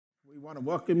want to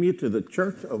welcome you to the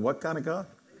church of what kind of God?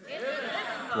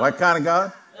 What kind of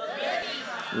God?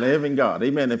 Living God.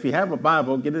 Amen. If you have a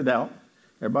Bible, get it out.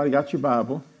 Everybody got your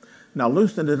Bible. Now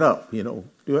loosen it up, do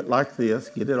it like this,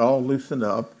 get it all loosened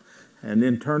up, and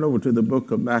then turn over to the book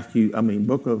of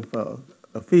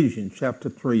Ephesians chapter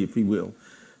 3, if you will.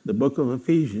 The book of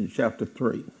Ephesians chapter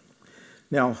 3.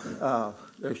 Now,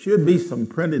 there should be some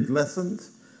printed lessons.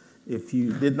 If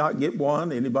you did not get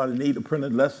one, anybody need a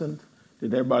printed lesson?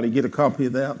 Did everybody get a copy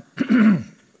of that?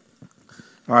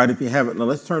 All right, if you haven't, now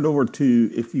let's turn over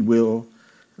to, if you will,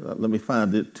 let me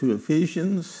find it, to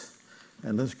Ephesians,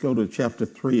 and let's go to chapter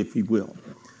 3, if you will.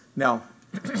 Now,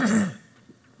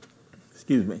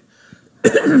 excuse me.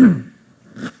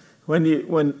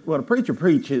 When a preacher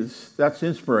preaches, that's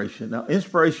inspiration. Now,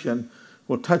 inspiration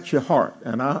will touch your heart,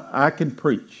 and I can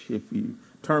preach. If you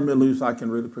turn me loose, I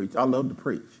can really preach. I love to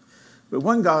preach. But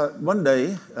one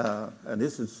day, and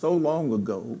this is so long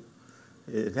ago,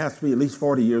 it has to be at least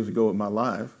 40 years ago in my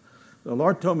life, the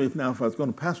Lord told me if I was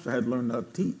going to pastor, I had to learn how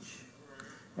to teach.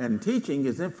 And teaching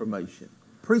is information.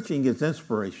 Preaching is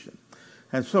inspiration.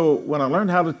 And so when I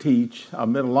learned how to teach, I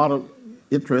met a lot of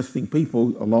interesting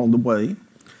people along the way,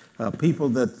 people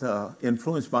that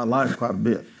influenced my life quite a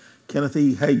bit. Kenneth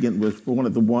E. Hagin was one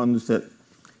of the ones that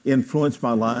influenced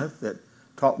my life, that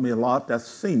taught me a lot. That's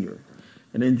senior.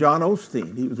 And then John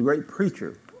Osteen, he was a great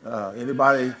preacher.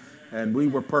 And we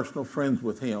were personal friends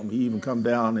with him. He even come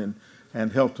down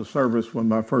and helped the service when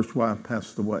my first wife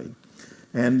passed away.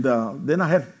 And then I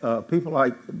had people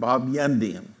like Bob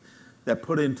Yandian that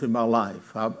put into my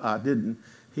life.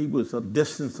 He was a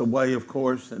distance away, of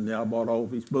course, and I bought all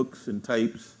of his books and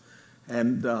tapes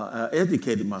and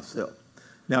educated myself.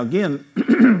 Now,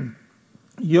 again,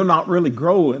 you'll not really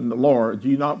grow in the Lord.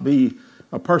 You'll not be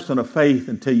a person of faith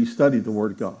until you study the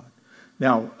Word of God.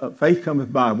 Now, faith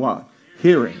cometh by what?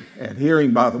 Hearing, and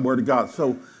hearing by the Word of God.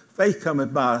 So faith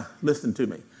cometh by, listen to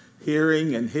me,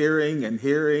 hearing and hearing and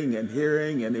hearing and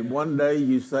hearing, and then one day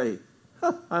you say,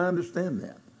 I understand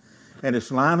that. And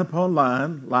it's line upon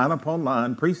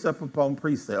line, precept upon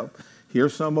precept.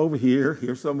 Here's some over here,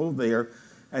 here's some over there,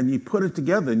 and you put it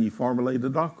together and you formulate a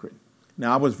doctrine.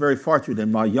 Now, I was very fortunate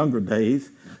in my younger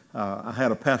days. I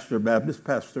had a pastor, Baptist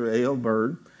pastor, A.L.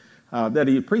 Bird, that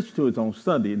he preached to us on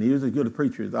Sunday, and he was as good a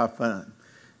preacher as I find.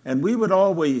 And we would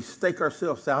always stake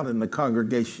ourselves out in the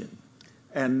congregation,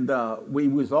 and we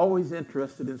was always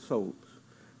interested in souls.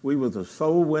 We was a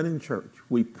soul-winning church.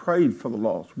 We prayed for the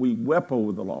lost. We wept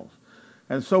over the lost.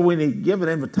 And so when he gave an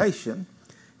invitation,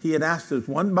 he had asked us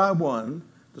one by one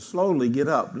to slowly get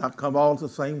up, not come all at the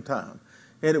same time.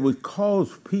 And it would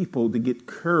cause people to get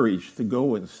courage to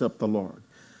go and accept the Lord.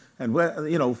 And,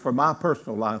 for my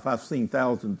personal life, I've seen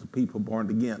thousands of people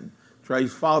born again.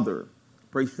 Trey's father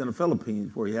preached in the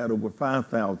Philippines where he had over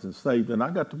 5,000 saved, and I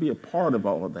got to be a part of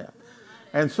all of that.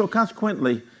 And so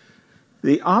consequently,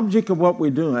 the object of what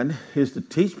we're doing is to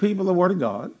teach people the Word of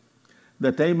God,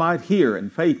 that they might hear,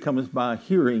 and faith comes by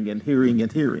hearing and hearing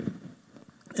and hearing.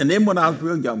 And then when I was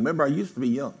real young, remember I used to be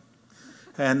young,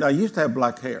 and I used to have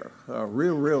black hair,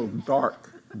 real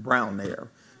dark brown hair.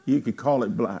 You could call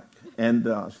it black. And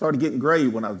started getting gray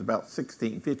when I was about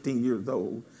 16, 15 years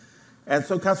old. And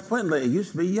so consequently, I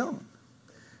used to be young.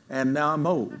 And now I'm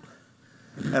old.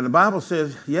 And the Bible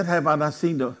says, yet have I not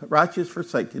seen the righteous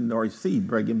forsaken, nor his seed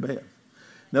begging bread.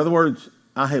 In other words,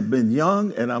 I have been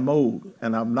young and I'm old,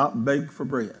 and I've not begged for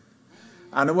bread.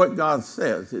 I know what God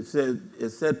says. It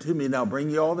said to me, now bring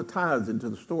you all the tithes into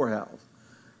the storehouse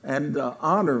and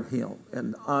honor him.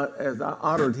 And as I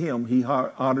honored him, he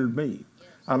honored me.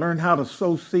 I learned how to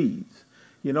sow seeds.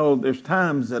 There's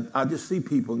times that I just see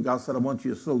people, and God said, I want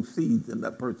you to sow seeds in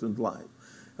that person's life.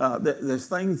 There's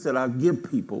things that I give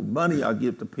people, money I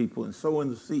give to people, and sowing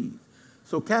the seeds.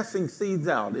 So casting seeds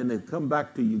out, and they come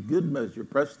back to you, good measure,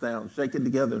 pressed down, shaken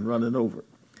together, and running over.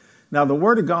 Now, the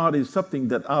Word of God is something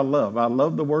that I love. I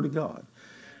love the Word of God.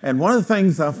 And one of the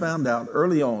things I found out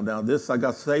early on, I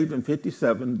got saved in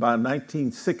 57. By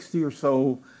 1960 or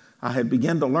so, I had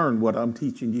begun to learn what I'm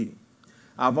teaching you.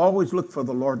 I've always looked for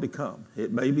the Lord to come.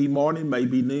 It may be morning, may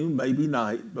be noon, may be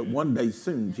night, but one day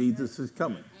soon Jesus is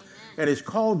coming. And it's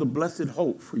called the blessed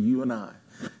hope for you and I.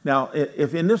 Now,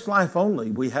 if in this life only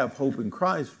we have hope in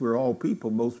Christ, we're all people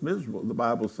most miserable, the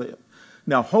Bible says.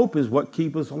 Now, hope is what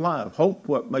keeps us alive. Hope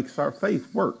what makes our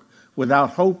faith work.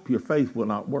 Without hope, your faith will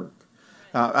not work.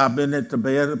 I've been at the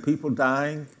bed of people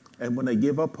dying, and when they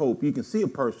give up hope, you can see a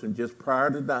person just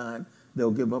prior to dying, they'll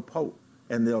give up hope,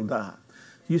 and they'll die.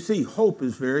 You see, hope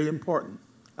is very important.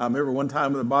 I remember one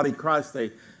time in the body of Christ,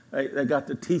 they got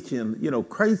to teaching,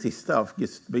 crazy stuff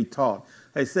gets to be taught.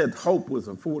 They said hope was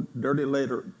a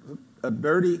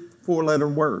dirty four-letter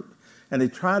word. and they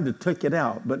tried to take it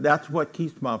out, but that's what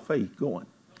keeps my faith going.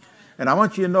 And I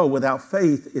want you to know, without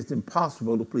faith, it's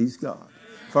impossible to please God.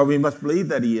 For we must believe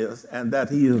that he is, and that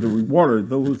he is the rewarder of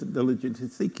those that diligently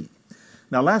seek him.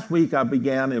 Now, last week I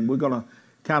began, and we're going to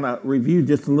kind of review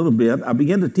just a little bit. I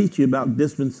began to teach you about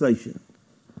dispensation.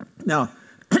 Now,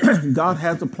 God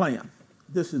has a plan.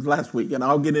 This is last week, and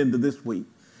I'll get into this week.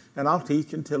 And I'll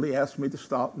teach until he asks me to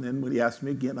stop, and then when he asks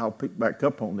me again, I'll pick back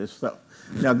up on this stuff.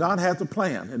 Now, God has a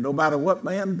plan, and no matter what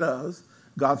man does,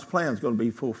 God's plan is going to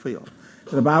be fulfilled.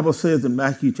 The Bible says in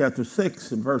Matthew chapter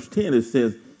 6 and verse 10, it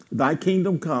says, thy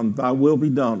kingdom come, thy will be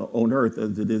done on earth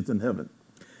as it is in heaven.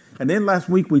 And then last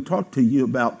week we talked to you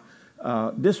about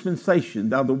dispensation.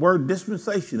 Now, the word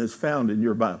dispensation is found in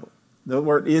your Bible. The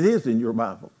word, it is in your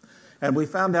Bible. And we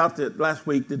found out that last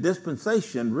week the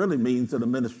dispensation really means an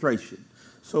administration.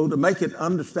 So to make it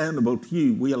understandable to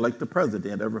you, we elect the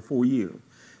president every 4 years.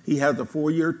 He has a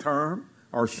 4-year term,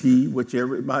 or she,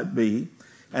 whichever it might be,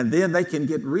 and then they can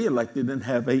get reelected and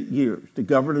have 8 years. The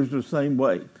governors are the same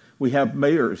way. We have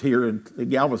mayors here in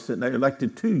Galveston. They're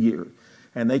elected 2 years,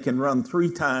 and they can run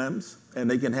 3 times, and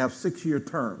they can have 6-year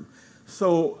terms.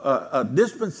 So a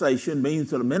dispensation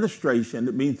means an administration.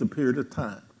 It means a period of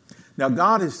time. Now,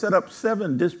 God has set up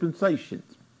 7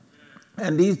 dispensations,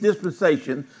 and these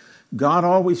dispensations, God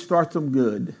always starts them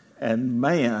good, and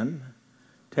man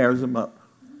tears them up.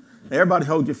 Everybody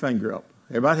hold your finger up.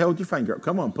 Everybody hold your finger up.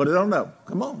 Come on, put it on up.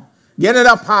 Come on. Get it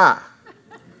up high.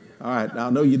 All right, now I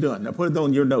know you're doing. Now put it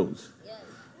on your nose.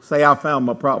 Say, I found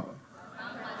my problem.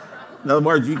 In other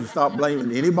words, you can stop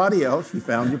blaming anybody else. You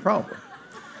found your problem.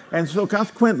 And so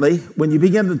consequently, when you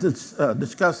begin to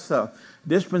discuss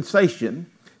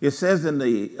dispensation, it says in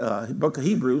the book of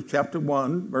Hebrews, chapter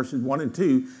 1, verses 1 and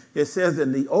 2, it says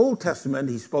in the Old Testament,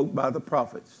 he spoke by the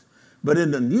prophets. But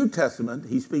in the New Testament,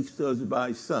 he speaks to us by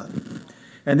his son.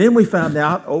 And then we found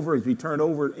out over, as we turn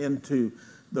over into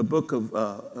the book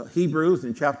of Hebrews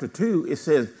in chapter 2, it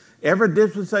says, every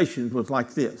dispensation was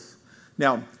like this.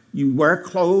 Now, you wear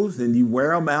clothes and you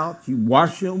wear them out, you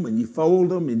wash them and you fold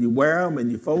them and you wear them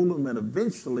and you fold them, and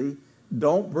eventually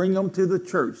don't bring them to the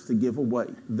church to give away.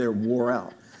 They're wore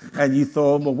out. And you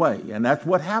throw them away. And that's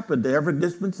what happened to every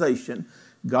dispensation.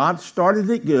 God started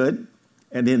it good,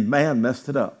 and then man messed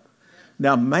it up.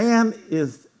 Now, man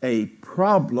is a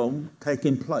problem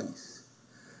taking place.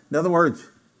 In other words,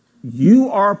 you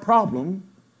are a problem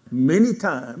many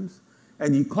times,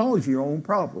 and you cause your own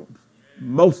problems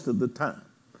most of the time.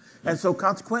 And so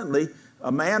consequently,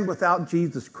 a man without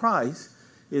Jesus Christ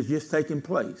is just taking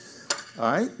place.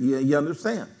 All right? You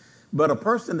understand? But a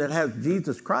person that has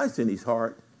Jesus Christ in his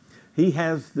heart, he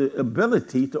has the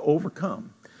ability to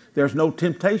overcome. There's no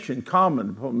temptation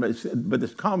common, but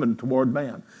it's common toward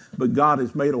man. But God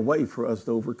has made a way for us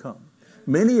to overcome.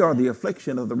 Many are the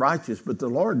affliction of the righteous, but the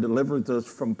Lord delivers us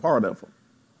from part of them.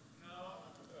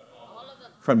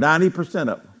 From 90%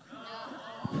 of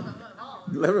them.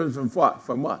 Delivers from what?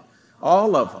 From what?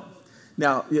 All of them.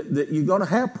 Now, you're going to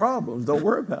have problems. Don't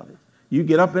worry about it. You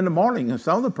get up in the morning, and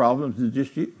some of the problems is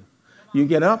just you. You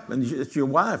get up, and it's your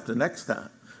wife the next time,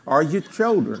 or your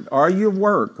children, or your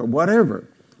work, or whatever.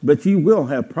 But you will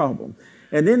have problems.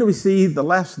 And then we see the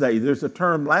last day. There's a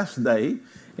term last day,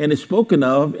 and it's spoken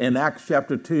of in Acts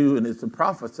chapter 2, and it's a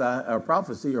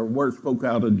prophecy or word spoke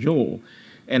out of Joel.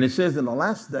 And it says in the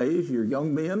last days, your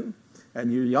young men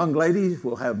and your young ladies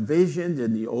will have visions,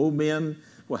 and the old men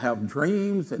will have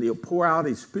dreams, and he'll pour out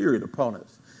his spirit upon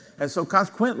us. And so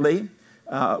consequently,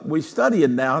 we study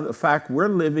it now, the fact we're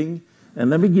living. And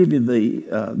let me give you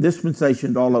the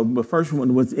dispensation to all of them. The first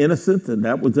one was innocent, and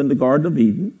that was in the Garden of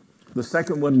Eden. The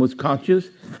second one was conscious.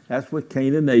 That's with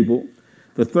Cain and Abel.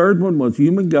 The third one was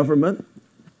human government,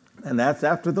 and that's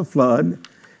after the flood.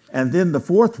 And then the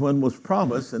fourth one was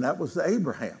promise, and that was to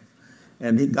Abraham.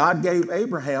 And God gave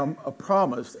Abraham a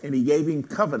promise, and he gave him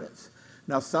covenants.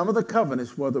 Now, some of the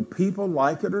covenants, whether people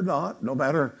like it or not, no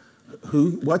matter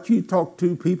what you talk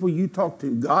to, people you talk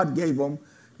to, God gave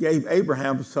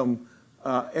Abraham some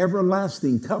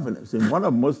everlasting covenants, and one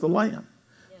of them was the land.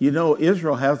 You know,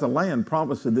 Israel has a land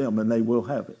promised to them, and they will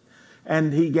have it.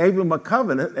 And he gave him a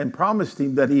covenant and promised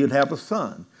him that he would have a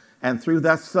son. And through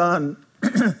that son,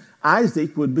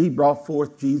 Isaac would be brought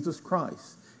forth Jesus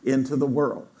Christ into the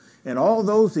world. And all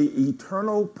those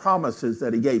eternal promises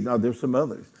that he gave. Now, there's some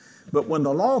others. But when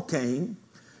the law came,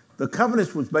 the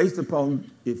covenant was based upon,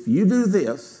 if you do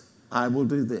this, I will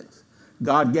do this.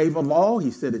 God gave a law.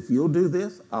 He said, if you'll do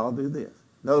this, I'll do this.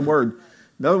 In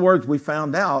other words, we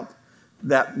found out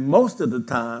that most of the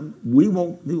time we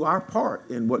won't do our part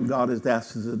in what God has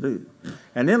asked us to do.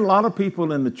 And then a lot of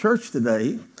people in the church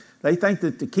today, they think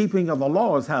that the keeping of the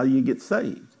law is how you get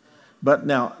saved. But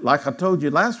now, like I told you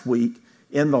last week,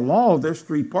 in the law, there's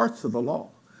 3 parts of the law.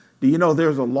 Do you know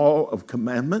there's a law of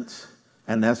commandments?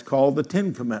 And that's called the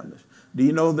 10 Commandments. Do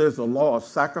you know there's a law of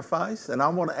sacrifice? And I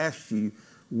want to ask you,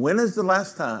 when is the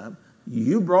last time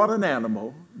you brought an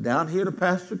animal down here to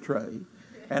Pastor Trey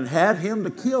and had him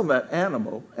to kill that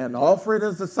animal and offer it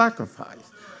as a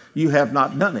sacrifice? You have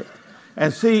not done it.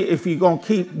 And see, if you're going to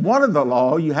keep one of the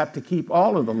law, you have to keep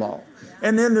all of the law.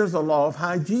 And then there's a law of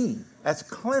hygiene. That's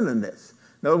cleanliness.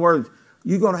 In other words,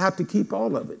 you're going to have to keep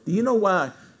all of it. Do you know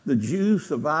why the Jews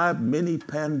survived many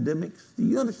pandemics? Do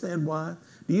you understand why?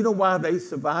 Do you know why they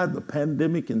survived the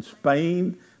pandemic in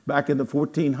Spain back in the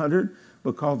 1400s?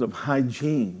 Because of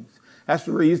hygiene. That's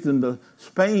the reason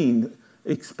Spain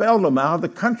expelled them out of the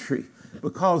country,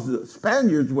 because the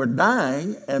Spaniards were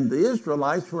dying and the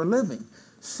Israelites were living.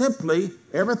 Simply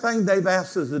everything they've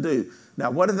asked us to do. Now,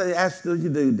 what have they asked us to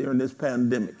do during this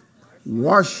pandemic?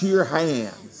 Wash your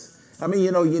hands. I mean,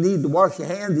 you need to wash your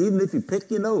hands even if you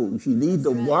pick your nose. You need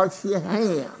to wash your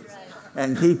hands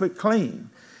and keep it clean.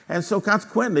 And so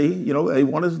consequently, they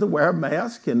want us to wear a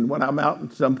mask. And when I'm out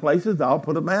in some places, I'll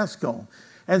put a mask on.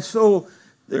 And so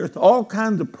there's all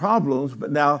kinds of problems.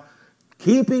 But now,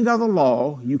 keeping of the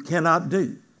law, you cannot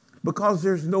do, because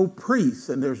there's no priest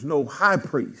and there's no high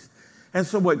priest. And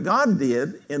so what God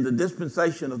did in the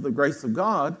dispensation of the grace of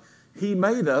God, he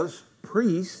made us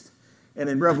priests. And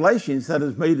in Revelation, he said,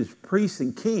 he's made us priests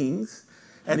and kings.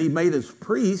 And he made us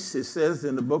priests, it says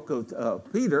in the book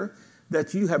of Peter,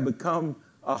 that you have become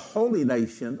a holy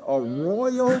nation, a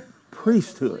royal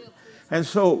priesthood. And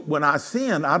so when I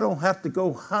sin, I don't have to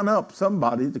go hunt up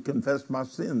somebody to confess my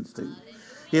sins to.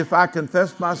 If I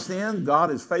confess my sin,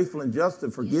 God is faithful and just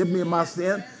to forgive me of my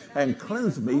sin and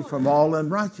cleanse me from all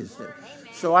unrighteousness.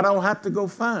 So I don't have to go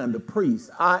find a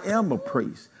priest. I am a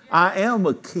priest. I am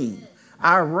a king.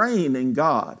 I reign in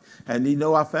God. And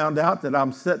I found out that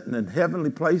I'm sitting in heavenly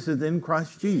places in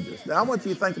Christ Jesus. Now I want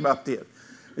you to think about this.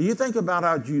 You think about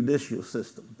our judicial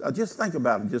system. Just think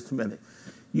about it just a minute.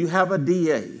 You have a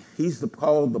DA. He's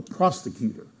called the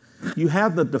prosecutor. You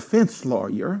have the defense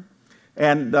lawyer,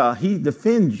 and he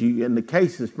defends you in the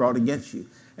cases brought against you.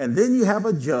 And then you have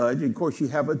a judge. Of course, you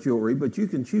have a jury, but you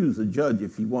can choose a judge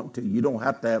if you want to. You don't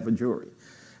have to have a jury.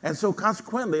 And so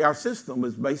consequently, our system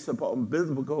is based upon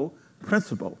biblical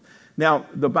principle. Now,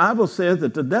 the Bible says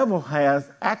that the devil has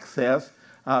access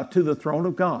to the throne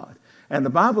of God. And the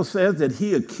Bible says that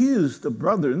he accused the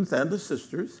brothers and the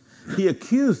sisters. He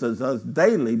accuses us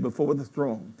daily before the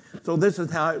throne. So this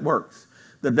is how it works.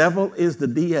 The devil is the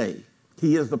DA.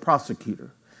 He is the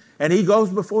prosecutor. And he goes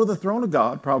before the throne of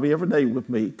God, probably every day with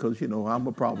me, because, I'm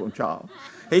a problem child.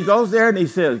 He goes there and he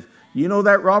says, you know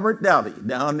that Robert Dowdy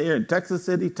down there in Texas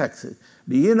City, Texas?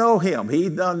 Do you know him? He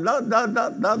done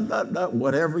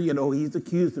whatever, he's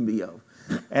accusing me of.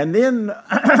 And then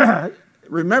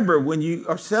remember, when you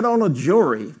are set on a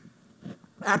jury,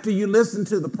 after you listen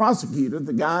to the prosecutor,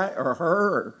 the guy or her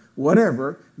or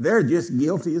whatever, they're just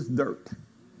guilty as dirt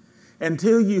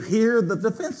until you hear the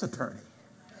defense attorney.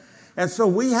 And so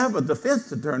we have a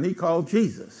defense attorney called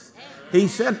Jesus.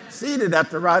 He's seated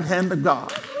at the right hand of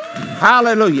God.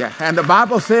 Hallelujah. And the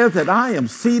Bible says that I am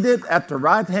seated at the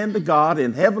right hand of God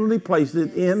in heavenly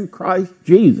places in Christ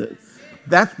Jesus.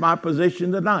 That's my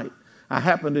position tonight. I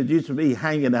happen to just be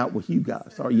hanging out with you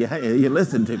guys, or you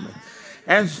listen to me.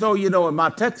 And so, in my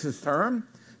Texas term,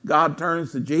 God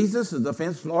turns to Jesus, the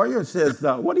defense lawyer, and says,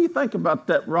 what do you think about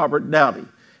that Robert Dowdy?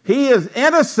 He is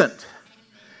innocent.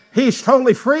 He's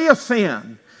totally free of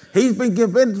sin. He's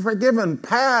been forgiven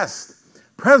past,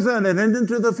 present, and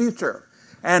into the future.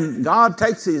 And God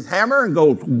takes his hammer and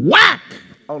goes whack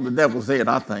on the devil's head,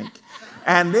 I think.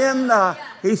 And then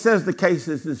he says the case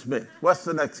is dismissed. What's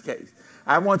the next case?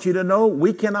 I want you to know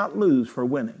we cannot lose for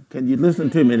winning. Can you listen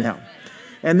to me now?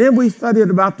 And then we studied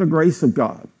about the grace of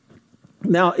God.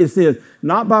 Now it says,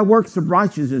 not by works of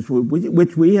righteousness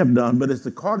which we have done, but it's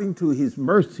according to his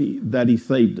mercy that he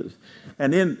saved us.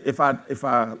 And then if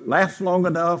I last long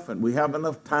enough and we have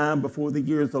enough time before the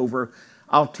year is over,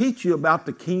 I'll teach you about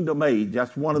the kingdom age.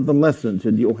 That's one of the lessons,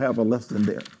 and you'll have a lesson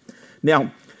there.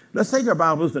 Now, let's take our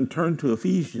Bibles and turn to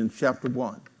Ephesians chapter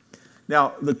 1.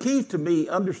 Now, the key to me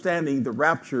understanding the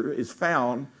rapture is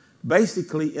found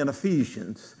basically in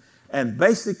Ephesians and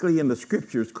basically in the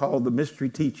scriptures called the mystery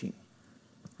teaching.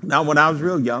 Now, when I was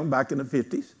real young, back in the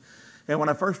 50s, and when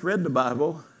I first read the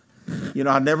Bible,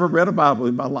 I never read a Bible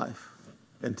in my life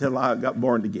until I got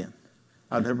born again.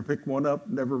 I never picked one up,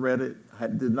 never read it. I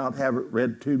did not have it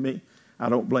read to me. I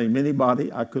don't blame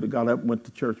anybody. I could have got up and went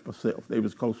to church myself. They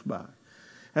was close by.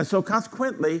 And so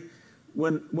consequently,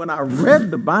 when I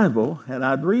read the Bible and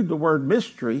I'd read the word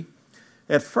mystery,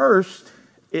 at first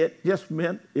it just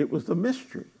meant it was a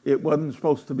mystery. It wasn't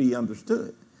supposed to be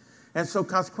understood. And so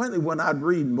consequently, when I'd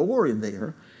read more in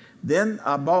there, then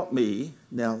I bought me,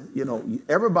 now,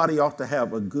 everybody ought to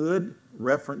have a good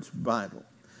reference Bible.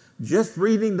 Just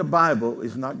reading the Bible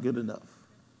is not good enough.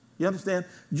 You understand?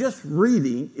 Just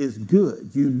reading is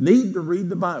good. You need to read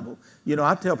the Bible.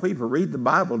 I tell people, read the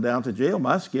Bible down to jail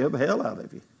might scare the hell out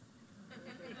of you.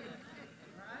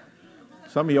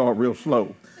 Some of y'all are real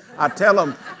slow. I tell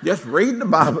them, just read the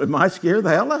Bible. It might scare the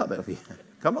hell out of you.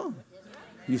 Come on.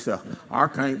 You say, I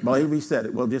can't believe he said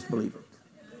it. Well, just believe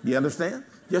it. You understand?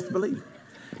 Just believe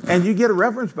it. And you get a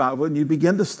reference Bible and you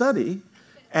begin to study,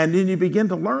 and then you begin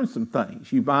to learn some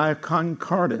things. You buy a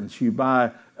concordance. You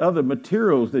buy other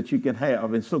materials that you can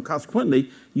have. And so consequently,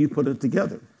 you put it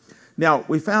together. Now,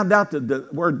 we found out that the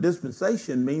word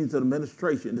dispensation means an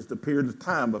administration. It's the period of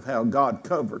time of how God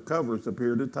covers a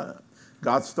period of time.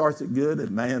 God starts it good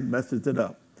and man messes it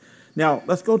up. Now,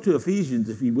 let's go to Ephesians,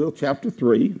 if you will, chapter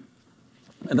 3.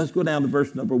 And let's go down to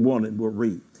verse number 1 and we'll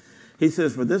read. He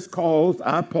says, for this cause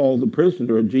I, Paul, the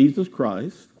prisoner of Jesus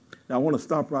Christ. Now, I want to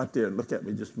stop right there and look at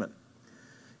me just a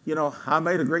minute. I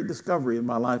made a great discovery in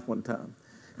my life one time.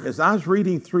 As I was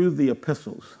reading through the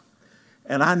epistles,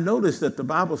 and I noticed that the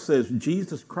Bible says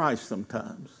Jesus Christ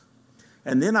sometimes.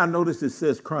 And then I noticed it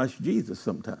says Christ Jesus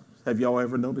sometimes. Have y'all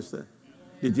ever noticed that?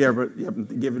 Did you ever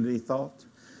give it any thoughts?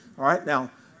 All right, now,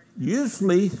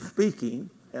 usually speaking,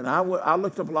 and I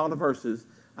looked up a lot of verses,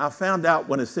 I found out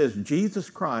when it says Jesus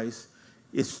Christ,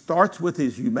 it starts with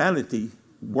his humanity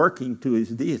working to his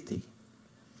deity.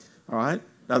 All right?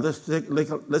 Now,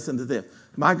 listen to this.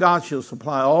 My God shall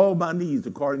supply all my needs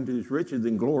according to his riches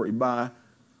and glory by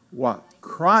what?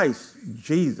 Christ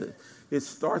Jesus. It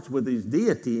starts with his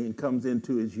deity and comes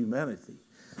into his humanity.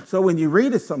 So when you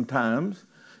read it sometimes,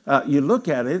 you look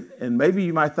at it, and maybe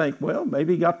you might think, well,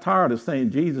 maybe he got tired of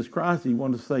saying Jesus Christ. He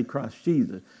wanted to say Christ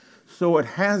Jesus. So it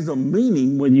has a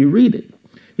meaning when you read it.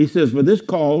 He says, for this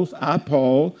cause, I,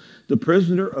 Paul, the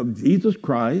prisoner of Jesus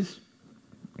Christ,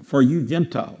 for you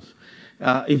Gentiles.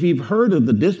 If you've heard of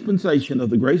the dispensation of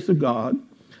the grace of God,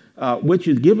 which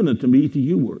is given unto me to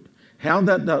youward, how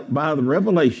that by the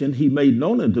revelation he made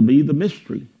known unto me the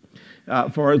mystery.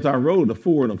 For as I wrote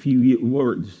afore in a few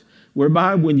words,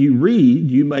 whereby when you read,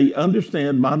 you may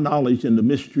understand my knowledge in the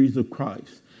mysteries of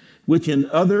Christ, which in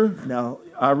other, now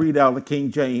I read out of the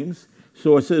King James,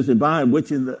 so it says in mine,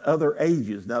 which in the other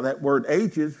ages. Now that word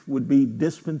ages would be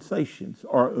dispensations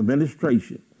or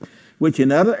administration, which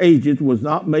in other ages was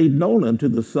not made known unto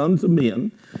the sons of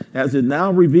men, as it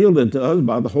now revealed unto us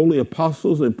by the holy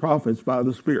apostles and prophets by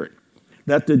the Spirit,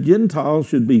 that the Gentiles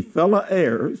should be fellow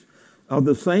heirs of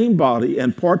the same body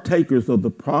and partakers of the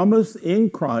promise in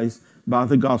Christ by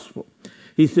the gospel.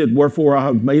 He said, wherefore I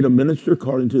have made a minister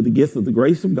according to the gift of the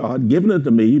grace of God given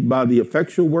unto me by the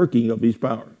effectual working of his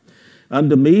power.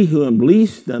 Unto me who am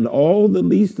least and all the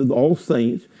least of all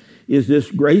saints is this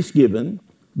grace given,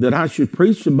 that I should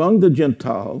preach among the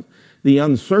Gentiles the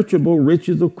unsearchable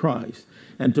riches of Christ,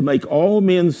 and to make all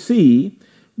men see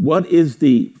what is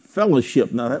the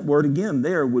fellowship. Now that word again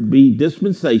there would be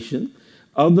dispensation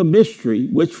of the mystery,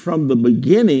 which from the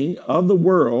beginning of the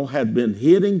world had been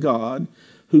hid in God,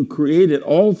 who created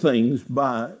all things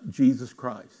by Jesus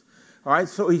Christ. All right,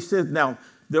 so he says, now,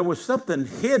 there was something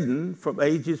hidden from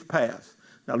ages past.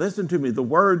 Now listen to me, the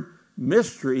word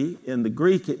mystery in the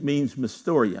Greek, it means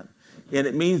mysterion, and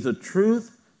it means the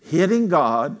truth hid in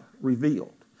God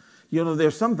revealed.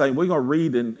 There's something we're going to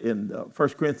read in 1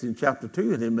 Corinthians chapter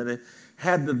 2 in a minute.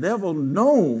 Had the devil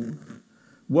known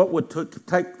what would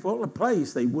take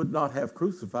place, they would not have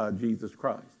crucified Jesus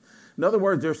Christ. In other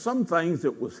words, there's some things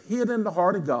that was hid in the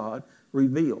heart of God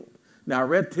revealed. Now, I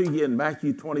read to you in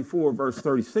Matthew 24, verse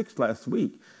 36 last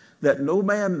week, that no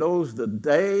man knows the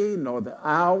day nor the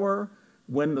hour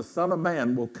when the Son of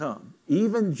Man will come.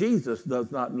 Even Jesus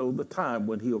does not know the time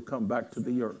when he'll come back to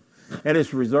the earth. And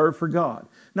it's reserved for God.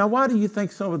 Now, why do you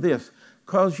think some of this?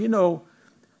 Because,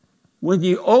 when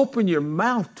you open your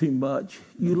mouth too much,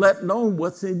 you let known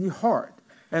what's in your heart.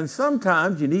 And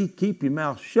sometimes you need to keep your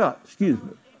mouth shut,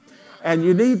 And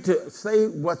you need to say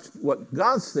what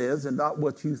God says and not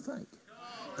what you think.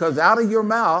 Because out of your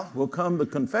mouth will come the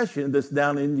confession that's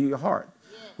down into your heart.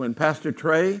 When Pastor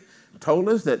Trey told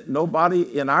us that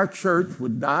nobody in our church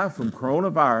would die from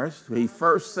coronavirus, he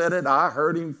first said it, I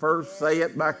heard him first say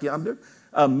it back yonder,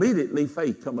 immediately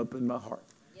faith come up in my heart.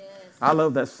 Yes. I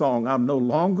love that song. I'm no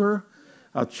longer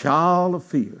a child of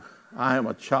fear. I am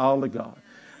a child of God.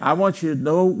 I want you to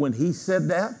know when he said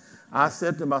that, I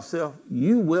said to myself,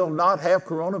 you will not have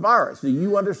coronavirus. Do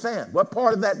you understand? What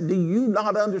part of that do you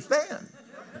not understand?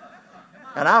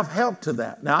 And I've helped to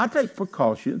that. Now, I take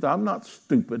precautions. I'm not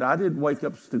stupid. I didn't wake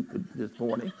up stupid this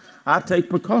morning. I take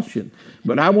precaution.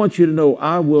 But I want you to know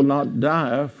I will not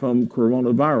die from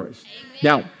coronavirus. Amen.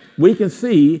 Now, we can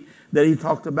see that he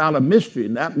talked about a mystery,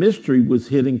 and that mystery was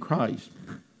hidden Christ.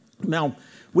 Now,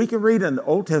 we can read in the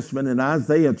Old Testament in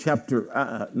Isaiah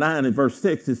chapter 9 and verse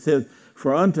 6, it says,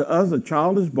 "For unto us a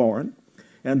child is born,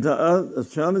 and to us a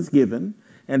son is given,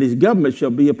 and his government shall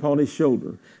be upon his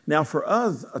shoulder." Now, for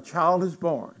us, a child is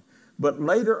born. But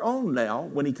later on now,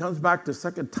 when he comes back the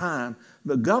second time,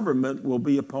 the government will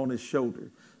be upon his shoulder.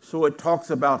 So it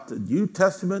talks about the New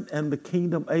Testament and the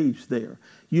kingdom age there.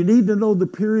 You need to know the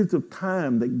periods of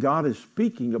time that God is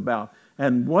speaking about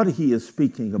and what he is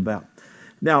speaking about.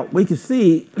 Now, we can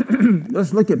see,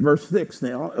 let's look at verse 6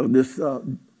 now of this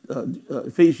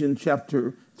Ephesians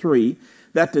chapter 3,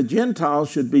 that the Gentiles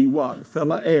should be what?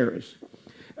 Fellow heirs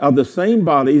of the same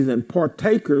bodies and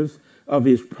partakers of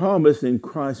his promise in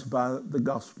Christ by the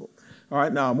gospel. All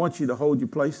right, now I want you to hold your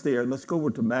place there. Let's go over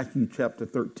to Matthew chapter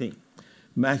 13.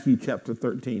 Matthew chapter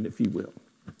 13, if you will.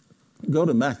 Go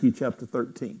to Matthew chapter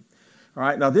 13. All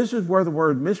right, now this is where the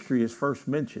word mystery is first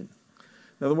mentioned.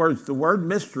 In other words, the word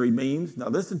mystery means, now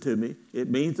listen to me, it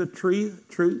means a truth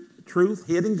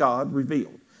hid in God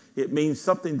revealed. It means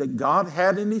something that God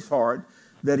had in his heart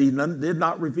that he did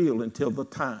not reveal until the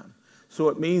time. So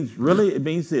it means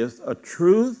this, a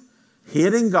truth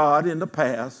hid in God in the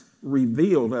past,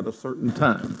 revealed at a certain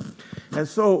time. And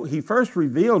so he first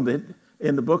revealed it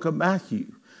in the book of Matthew.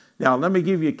 Now, let me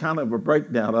give you kind of a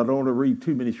breakdown. I don't want to read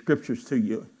too many scriptures to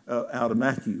you out of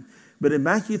Matthew. But in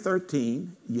Matthew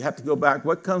 13, you have to go back.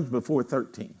 What comes before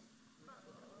 13?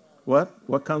 What?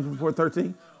 What comes before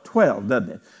 13? 12, doesn't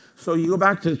it? So you go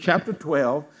back to chapter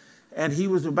 12, and he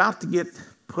was about to get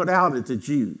put out at the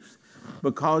Jews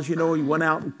because, he went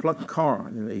out and plucked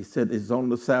corn, and he said it's on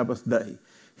the Sabbath day.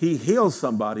 He healed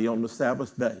somebody on the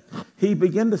Sabbath day. He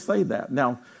began to say that.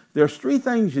 Now, there's three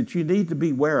things that you need to be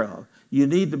aware of. You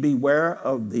need to be aware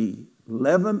of the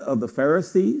leaven of the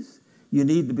Pharisees. You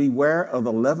need to be aware of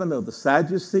the leaven of the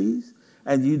Sadducees.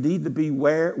 And you need to be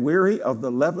weary of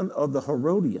the leaven of the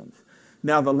Herodians.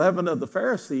 Now, the leaven of the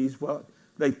Pharisees, well,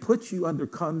 they put you under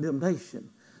condemnation.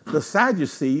 The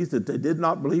Sadducees, that they did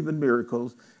not believe in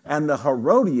miracles, and the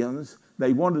Herodians,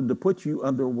 they wanted to put you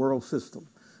under a world system.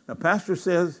 Now, Pastor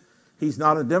says he's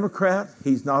not a Democrat,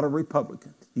 he's not a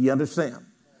Republican. Do you understand?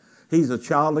 He's a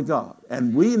child of God.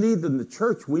 And we need, in the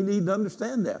church, we need to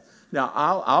understand that. Now,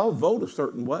 I'll vote a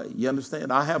certain way. You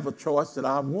understand? I have a choice that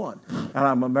I've won. And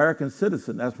I'm an American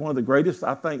citizen. That's one of the greatest,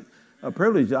 I think,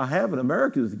 privileges I have in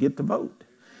America is to get to vote.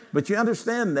 But you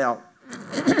understand now,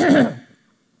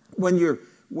 when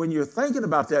you're thinking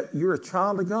about that, you're a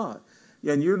child of God.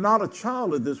 And you're not a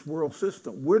child of this world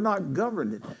system. We're not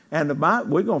governed it. And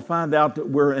we're going to find out that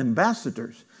we're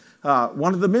ambassadors.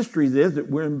 One of the mysteries is that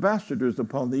we're ambassadors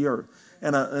upon the earth.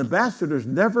 And ambassadors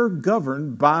never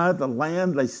governed by the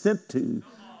land they sent to.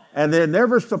 And they're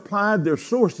never supplied their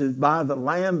sources by the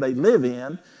land they live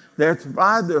in. They're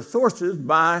supplied their sources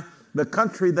by the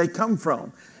country they come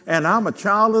from. And I'm a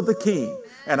child of the King.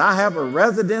 And I have a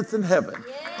residence in heaven.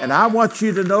 And I want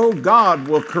you to know God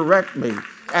will correct me.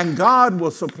 And God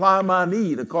will supply my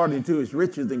need according to his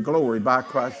riches and glory by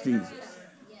Christ Jesus.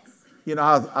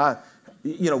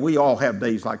 We all have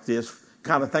days like this,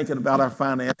 kind of thinking about our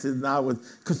finances, and I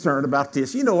was concerned about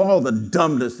this. All the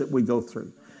dumbness that we go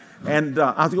through. And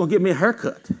I was going to get me a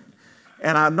haircut.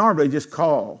 And I normally just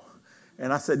call.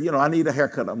 And I said, I need a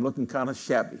haircut. I'm looking kind of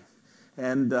shabby.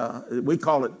 And we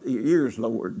call it ears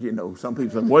lowered. Some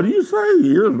people say, what do you say?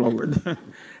 Ears lowered.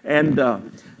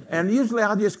 And usually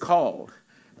I just called.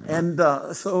 And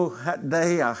so that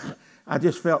day I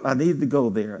just felt I needed to go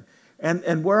there.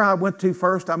 And where I went to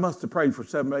first, I must have prayed for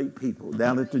 7 or 8 people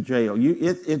down at the jail.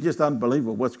 It's just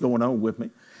unbelievable what's going on with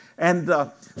me. And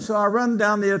so I run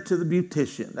down there to the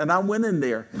beautician, and I went in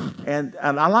there, and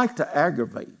I like to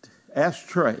aggravate. Ask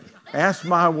Trey. Ask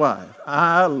my wife.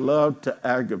 I love to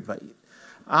aggravate.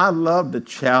 I love to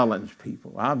challenge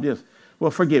people.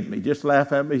 Forgive me. Just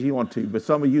laugh at me if you want to, but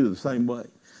some of you are the same way.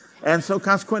 And so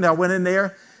consequently, I went in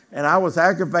there, and I was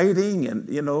aggravating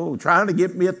and, trying to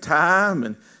get me a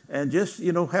time and just,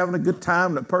 having a good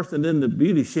time. The person in the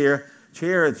beauty chair,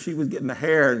 she was getting the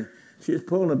hair, and she was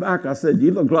pulling it back. I said,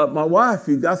 you look like my wife.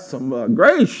 You got some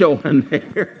gray showing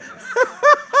there.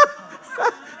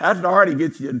 That already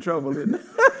gets you in trouble, isn't it?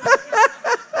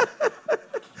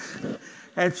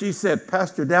 And she said,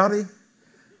 Pastor Dowdy,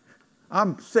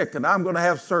 I'm sick and I'm going to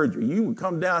have surgery. You would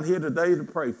come down here today to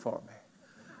pray for me.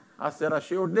 I said, I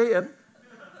sure did.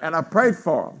 And I prayed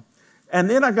for him. And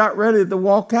then I got ready to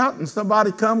walk out, and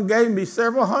somebody come gave me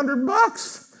several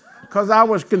 $100. because I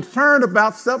was concerned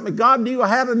about something God knew I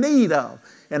had a need of.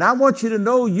 And I want you to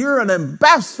know you're an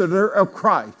ambassador of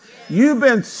Christ. You've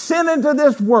been sent into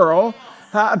this world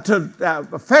to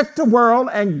affect the world,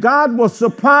 and God will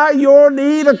supply your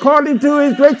need according to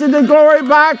his riches and glory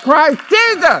by Christ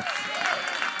Jesus.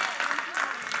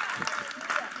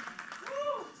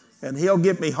 And he'll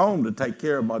get me home to take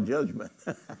care of my judgment.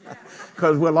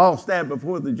 Because we'll all stand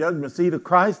before the judgment seat of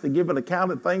Christ to give an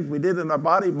account of things we did in our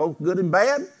body, both good and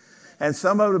bad. And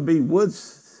some of it will be wood,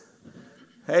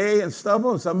 hay, and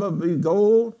stubble, and some of it will be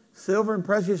gold, silver, and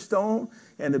precious stone,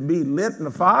 and it'll be lit in the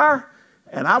fire.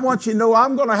 And I want you to know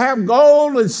I'm going to have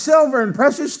gold and silver and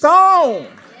precious stone.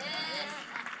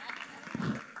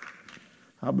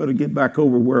 I better get back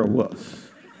over where I was.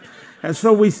 And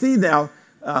so we see now,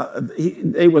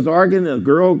 they was arguing, and a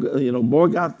girl, boy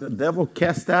got the devil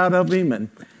cast out of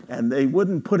him, and they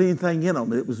wouldn't put anything in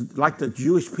him. It was like the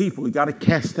Jewish people, he got it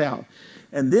cast out.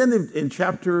 And then in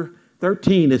chapter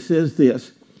 13, it says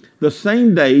this: the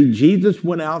same day Jesus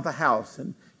went out of the house,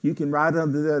 and you can write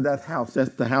under that house,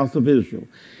 that's the house of Israel.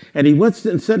 And he went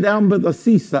and sat down by the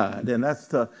seaside, and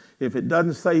if it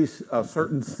doesn't say a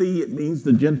certain sea, it means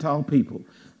the Gentile people.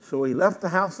 So he left the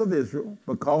house of Israel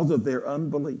because of their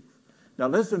unbelief. Now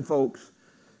listen, folks,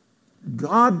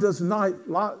 God does not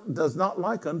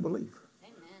like unbelief.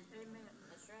 Amen.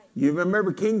 That's right. You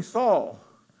remember King Saul.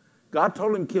 God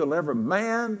told him to kill every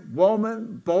man,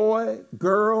 woman, boy,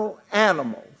 girl,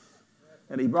 animals.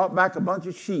 And he brought back a bunch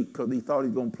of sheep because he thought he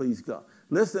was going to please God.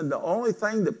 Listen, the only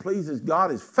thing that pleases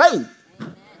God is faith.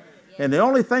 Amen. And the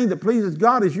only thing that pleases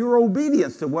God is your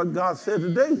obedience to what God said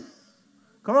to do.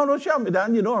 Come on, don't shut me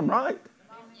down. You know I'm right.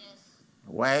 Yes.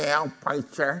 Well,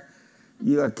 preacher,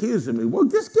 you're accusing me. Well,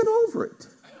 just get over it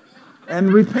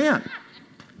and repent.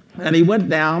 And he went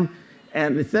down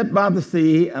and he sat by the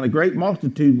sea, and a great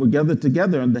multitude were gathered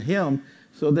together unto him,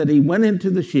 so that he went into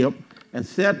the ship and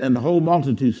sat, and the whole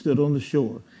multitude stood on the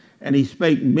shore. And he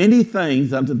spake many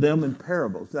things unto them in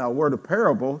parables. Now, a word of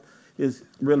parable is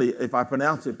really, if I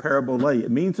pronounce it parabole,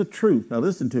 it means a truth. Now,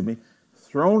 listen to me.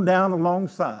 Thrown down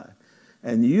alongside.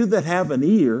 And you that have an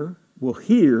ear will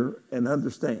hear and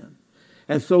understand.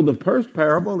 And so the first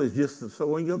parable is just the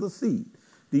sowing of the seed.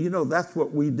 Do you know that's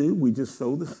what we do? We just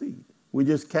sow the seed. We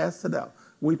just cast it out.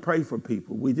 We pray for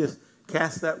people. We just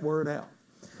cast that word out.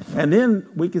 And then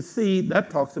we can see that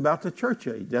talks about the church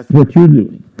age. That's what you're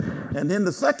doing. And then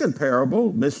the second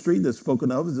parable, mystery that's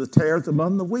spoken of, is the tares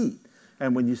among the wheat.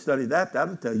 And when you study that,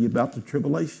 that'll tell you about the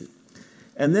tribulation.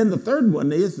 And then the third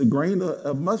one is the grain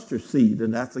of mustard seed,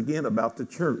 and that's again about the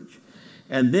church.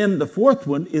 And then the fourth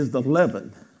one is the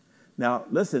leaven. Now,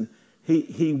 listen,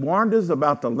 he warned us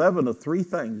about the leaven of three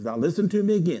things. Now, listen to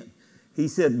me again. He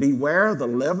said, beware the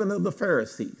leaven of the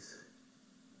Pharisees.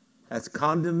 That's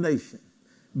condemnation.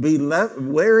 Be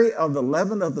wary of the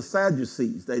leaven of the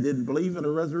Sadducees. They didn't believe in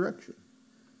a resurrection.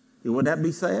 Wouldn't that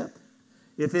be sad?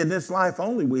 If in this life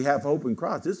only we have hope in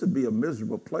Christ, this would be a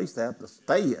miserable place to have to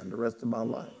stay in the rest of my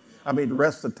life. The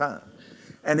rest of the time.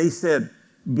 And he said,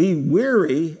 be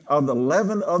weary of the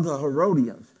leaven of the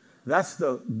Herodians. That's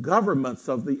the governments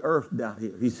of the earth down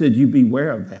here. He said, you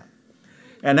beware of that.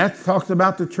 And that talks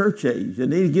about the church age.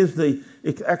 And then he gives the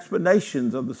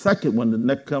explanations of the second one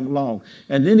that come along.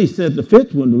 And then he said the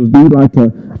fifth one would be like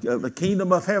the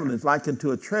kingdom of heaven is likened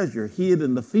to a treasure hid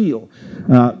in the field,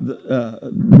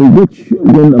 which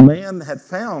when a man had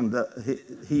found,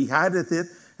 he hideth it,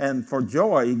 and for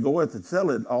joy he goeth and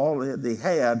selleth all that he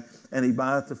had, and he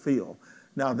buyeth the field.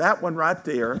 Now that one right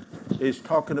there is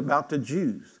talking about the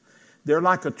Jews. They're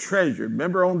like a treasure.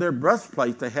 Remember on their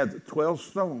breastplate they had the 12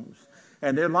 stones.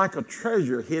 And they're like a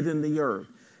treasure hid in the earth.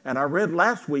 And I read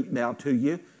last week now to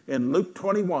you, in Luke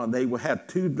 21, they had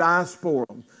two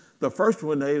diasporums. The first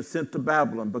one they were sent to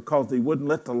Babylon because they wouldn't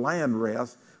let the land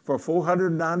rest for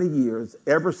 490 years,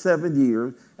 every 7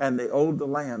 years, and they owed the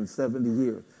land 70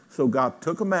 years. So God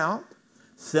took them out,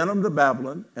 sent them to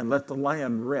Babylon, and let the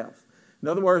land rest. In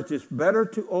other words, it's better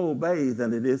to obey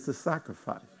than it is to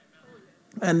sacrifice.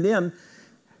 And then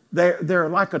they're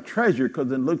like a treasure,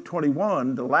 because in Luke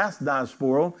 21, the last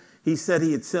diaspora, he said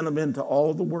he had sent them into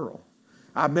all the world.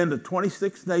 I've been to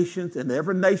 26 nations, and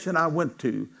every nation I went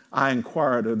to, I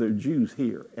inquired, are there Jews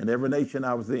here? And every nation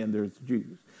I was in, there's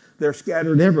Jews. They're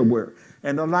scattered everywhere,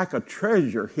 and they're like a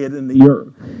treasure hid in the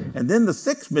earth. And then the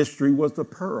sixth mystery was the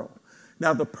pearl.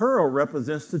 Now, the pearl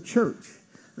represents the church.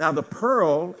 Now, the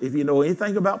pearl, if you know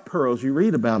anything about pearls, you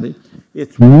read about it,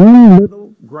 it's one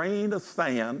little grain of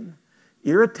sand,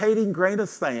 irritating grain of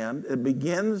sand. It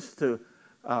begins to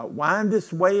wind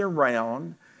its way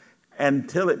around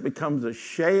until it becomes a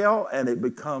shell and it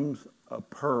becomes a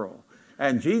pearl.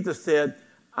 And Jesus said,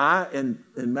 in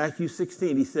Matthew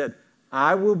 16, he said,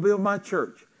 I will build my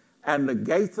church, and the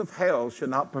gates of hell shall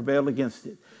not prevail against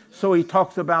it. So he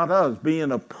talks about us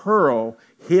being a pearl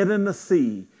hid in the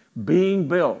sea, being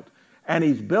built. And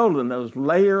he's building those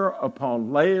layer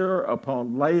upon layer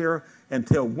upon layer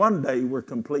until one day we're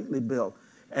completely built.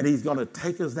 And he's going to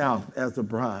take us out as a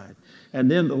bride.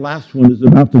 And then the last one is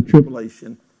about the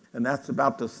tribulation, and that's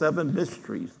about the 7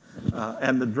 mysteries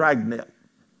and the dragnet.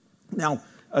 Now,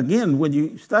 again, when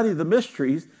you study the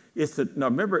mysteries, now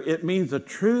remember, it means a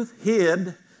truth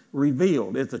hid,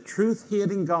 revealed. It's a truth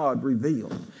hid in God,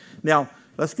 revealed. Now,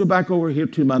 let's go back over here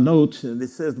to my notes, and it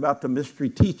says about the mystery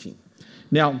teaching.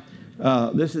 Now,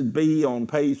 this is B on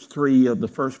page 3 of the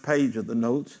first page of the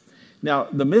notes. Now,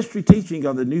 the mystery teaching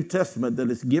of the New Testament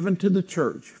that is given to the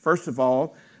church, first of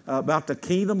all, about the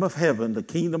kingdom of heaven, the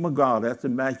kingdom of God. That's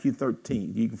in Matthew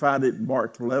 13. You can find it in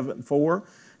Mark 11:4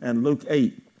 and Luke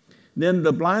 8. Then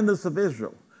the blindness of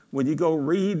Israel. When you go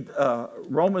read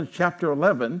Romans chapter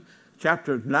 11,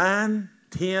 chapters 9,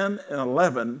 10, and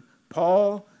 11,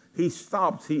 Paul, he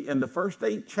stops. In the first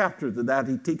 8 chapters of that,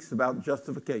 he teaches about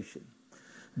justification.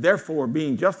 Therefore,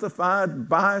 being justified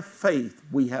by faith,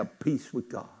 we have peace with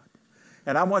God.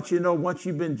 And I want you to know, once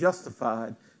you've been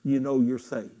justified, you know you're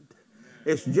saved.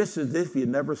 It's just as if you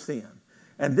never sinned.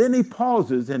 And then he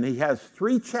pauses, and he has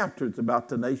 3 chapters about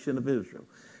the nation of Israel.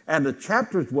 And the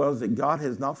chapters was that God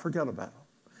has not forgot about them.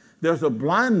 There's a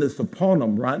blindness upon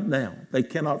them right now. They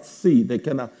cannot see.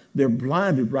 They're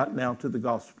blinded right now to the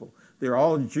gospel. They're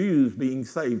all Jews being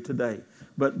saved today.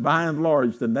 But by and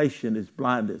large, the nation is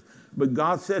blinded. But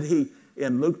God said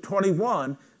in Luke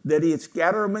 21, that he'd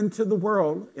scatter them into the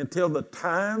world until the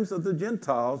times of the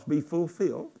Gentiles be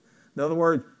fulfilled. In other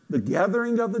words, the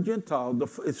gathering of the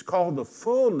Gentiles, it's called the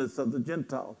fullness of the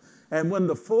Gentiles. And when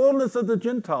the fullness of the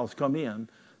Gentiles come in,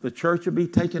 the church will be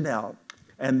taken out.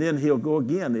 And then he'll go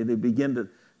again and he'll begin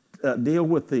to deal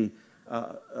with the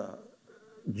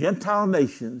Gentile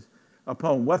nations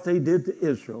upon what they did to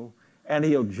Israel. And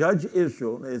he'll judge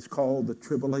Israel. It's called the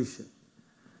tribulation.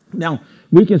 Now,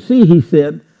 we can see, he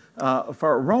said,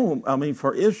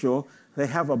 for Israel, they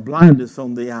have a blindness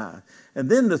on the eye. And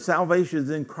then the salvation is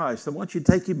in Christ. I want you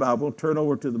to take your Bible, turn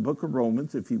over to the book of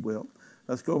Romans, if you will.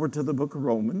 Let's go over to the book of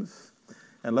Romans.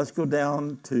 And let's go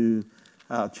down to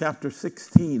chapter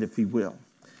 16, if you will.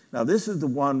 Now, this is the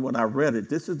one, when I read it,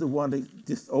 this is the one that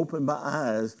just opened my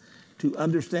eyes to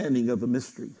understanding of the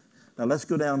mystery. Now, let's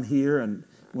go down here. And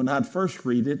when I'd first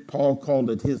read it, Paul called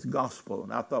it his gospel.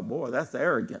 And I thought, boy, that's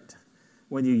arrogant.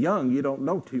 When you're young, you don't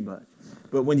know too much.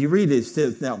 But when you read it, it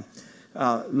says, now,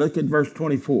 look at verse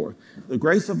 24. The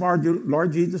grace of our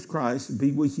Lord Jesus Christ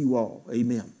be with you all.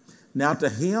 Amen. Now to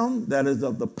him that is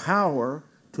of the power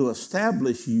to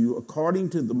establish you according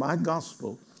to my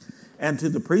gospel and to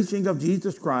the preaching of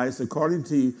Jesus Christ according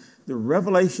to the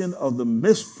revelation of the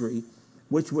mystery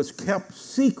which was kept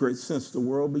secret since the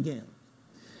world began,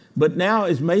 but now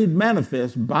is made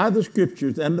manifest by the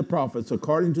scriptures and the prophets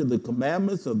according to the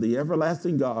commandments of the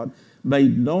everlasting God,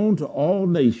 made known to all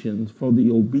nations for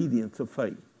the obedience of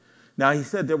faith. Now he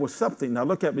said there was something. Now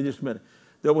look at me just a minute.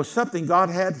 There was something God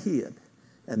had hid,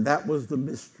 and that was the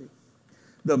mystery.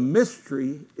 The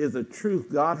mystery is a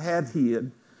truth God had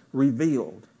hid,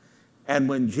 revealed. And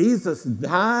when Jesus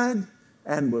died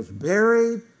and was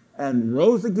buried and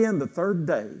rose again the 3rd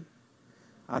day,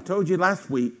 I told you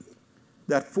last week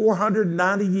that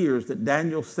 490 years that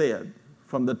Daniel said,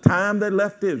 from the time they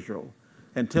left Israel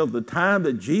until the time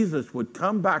that Jesus would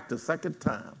come back the 2nd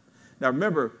time. Now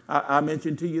remember, I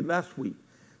mentioned to you last week,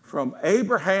 from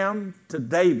Abraham to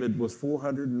David was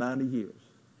 490 years.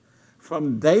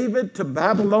 From David to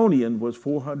Babylonian was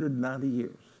 490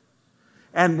 years.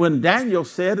 And when Daniel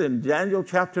said in Daniel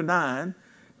chapter 9,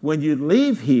 when you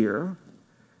leave here,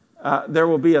 there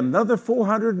will be another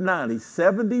 490,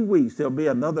 70 weeks, there'll be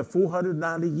another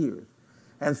 490 years.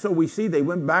 And so we see they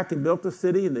went back and built the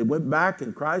city, and they went back,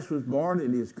 and Christ was born,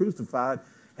 and he was crucified.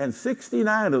 And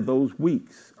 69 of those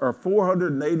weeks, or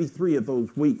 483 of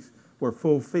those weeks, were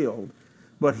fulfilled.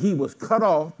 But he was cut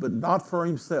off, but not for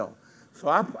himself. So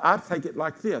I take it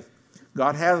like this.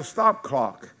 God has a stop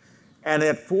clock. And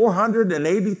at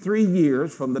 483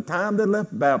 years from the time they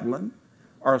left Babylon,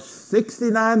 or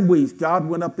 69 weeks, God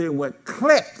went up there and went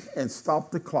click and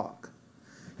stopped the clock.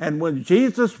 And when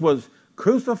Jesus was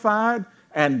crucified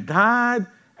and died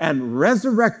and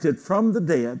resurrected from the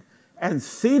dead and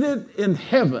seated in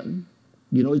heaven,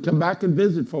 he come back and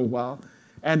visit for a while.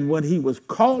 And when he was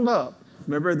called up,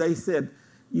 remember they said,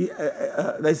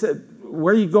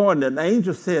 where are you going? And the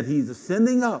angel said, he's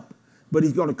ascending up, but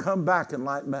he's going to come back in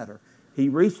like matter. He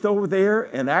reached over there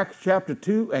in Acts chapter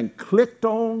 2 and clicked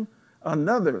on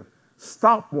another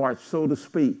stopwatch, so to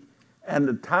speak. And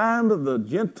the time of the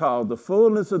Gentiles, the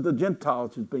fullness of the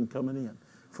Gentiles has been coming in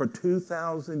for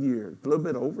 2,000 years, a little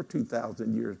bit over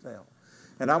 2,000 years now.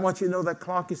 And I want you to know that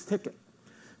clock is ticking.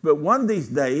 But one of these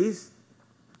days,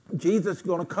 Jesus is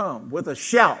going to come with a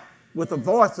shout, with the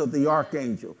voice of the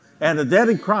archangel, and the dead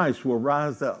in Christ will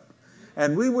rise up.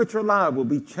 And we which are alive will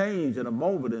be changed in a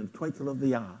moment, in a twinkle of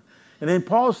the eye. And then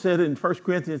Paul said in 1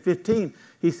 Corinthians 15,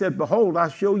 he said, behold, I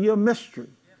show you a mystery.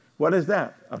 What is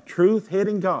that? A truth hid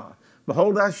in God.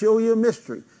 Behold, I show you a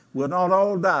mystery. We'll not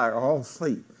all die or all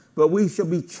sleep, but we shall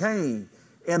be changed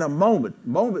in a moment.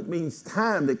 Moment means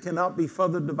time that cannot be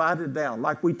further divided down.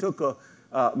 Like we took a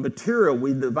material,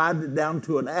 we divided it down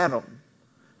to an atom.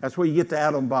 That's where you get the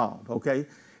atom bomb, okay?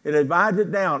 It divides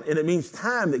it down, and it means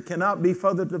time that cannot be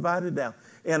further divided down.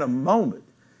 In a moment.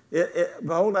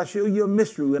 Behold, I show you a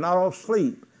mystery. We're not all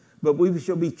asleep, but we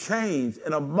shall be changed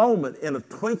in a moment, in a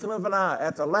twinkle of an eye,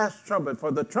 at the last trumpet.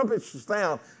 For the trumpet shall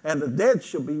sound, and the dead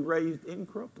shall be raised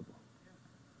incorruptible.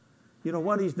 You know,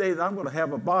 one of these days I'm going to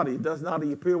have a body. It does not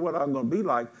appear what I'm going to be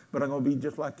like, but I'm going to be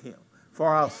just like him.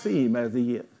 For I'll see him as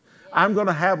he is. I'm going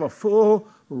to have a full,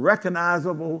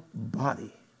 recognizable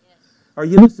body. Are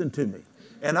you listening to me?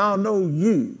 And I'll know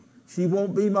you. She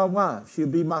won't be my wife. She'll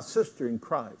be my sister in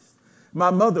Christ. My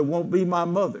mother won't be my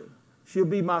mother. She'll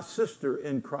be my sister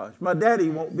in Christ. My daddy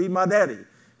won't be my daddy.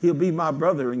 He'll be my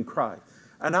brother in Christ.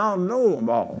 And I'll know them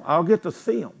all. I'll get to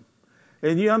see them.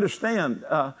 And you understand,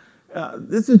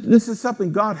 this is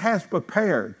something God has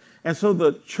prepared. And so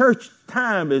the church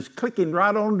time is clicking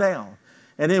right on down.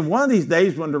 And then one of these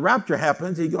days when the rapture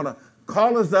happens, he's going to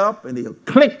call us up and he'll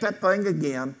click that thing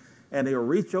again. And he'll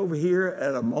reach over here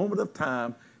at a moment of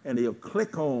time and he'll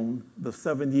click on the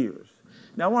 7 years.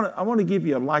 Now, I want to give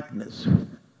you a likeness.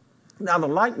 Now, the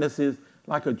likeness is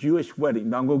like a Jewish wedding.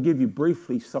 Now, I'm going to give you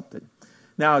briefly something.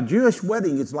 Now, a Jewish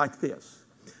wedding is like this.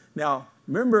 Now,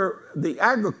 remember, the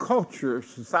agriculture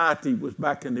society was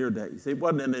back in their days. It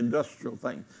wasn't an industrial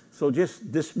thing. So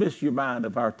just dismiss your mind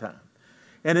of our time.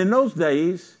 And in those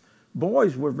days,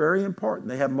 boys were very important.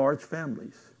 They had large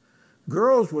families.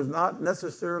 Girls was not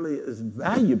necessarily as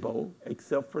valuable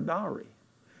except for dowry.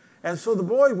 And so the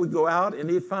boy would go out and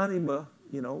he'd find him a,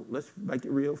 let's make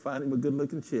it real, find him a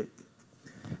good-looking chick.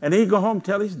 And he'd go home and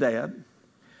tell his dad,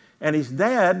 and his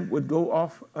dad would go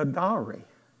off a dowry,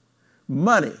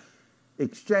 money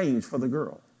exchanged for the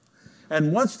girl.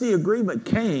 And once the agreement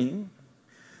came,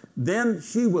 then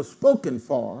she was spoken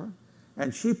for,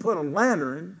 and she put a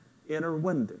lantern in her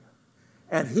window.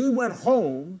 And he went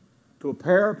home to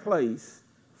prepare a place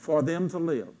for them to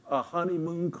live, a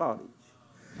honeymoon cottage.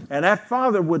 And that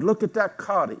father would look at that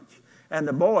cottage, and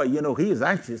the boy, he is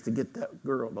anxious to get that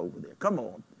girl over there. Come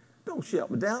on, don't shut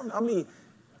me down. I mean,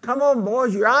 come on,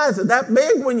 boys, your eyes are that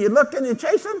big when you look and you're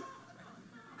chasing?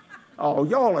 Oh,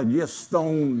 y'all are just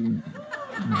stone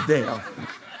deaf.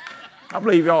 I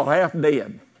believe y'all half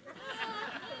dead.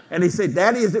 And he said,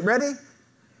 Daddy, is it ready?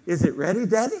 Is it ready,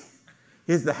 Daddy?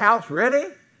 Is the house ready?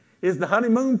 Is the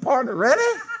honeymoon party ready?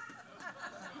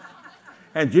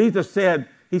 And Jesus said,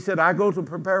 he said, I go to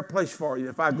prepare a place for you.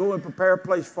 If I go and prepare a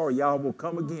place for you, I will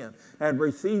come again and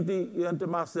receive you unto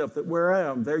myself, that where I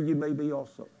am, there you may be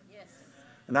also. Yes.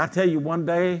 And I tell you, one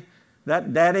day,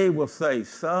 that daddy will say,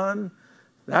 son,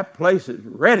 that place is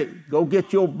ready. Go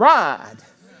get your bride.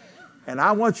 And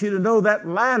I want you to know that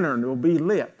lantern will be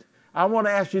lit. I want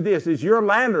to ask you this, is your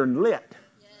lantern lit?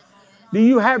 Yes. Do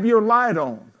you have your light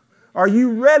on? Are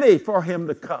you ready for him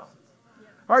to come?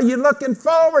 Are you looking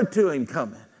forward to him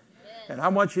coming? And I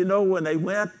want you to know when they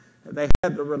went, they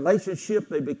had the relationship,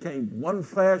 they became one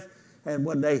flesh. And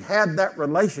when they had that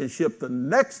relationship the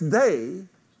next day,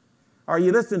 are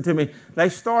you listening to me? They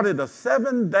started a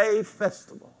 7-day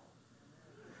festival.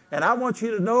 And I want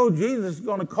you to know Jesus is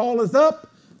going to call us up.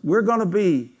 We're going to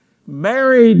be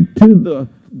married to the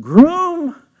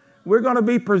groom. We're going to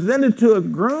be presented to a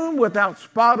groom without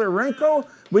spot or wrinkle.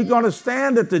 We're going to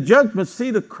stand at the judgment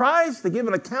seat of Christ to give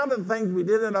an account of the things we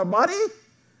did in our body.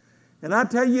 And I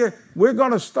tell you, we're going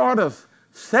to start a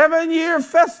 7-year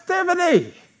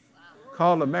festivity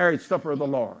called the marriage supper of the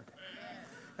Lord.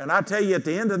 And I tell you, at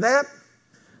the end of that,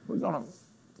 we're going to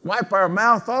wipe our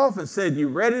mouth off and say, you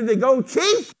ready to go,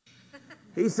 Chief?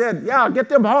 He said, yeah, get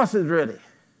them horses ready.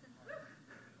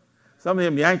 Some of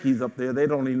them Yankees up there, they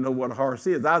don't even know what a horse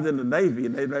is. I was in the Navy,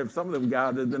 and they have some of them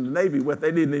guys that in the Navy with, they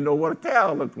didn't even know what a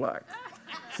cow looked like,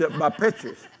 except by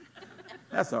pictures.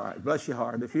 That's all right. Bless your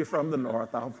heart. If you're from the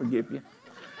north, I'll forgive you.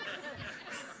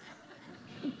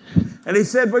 And he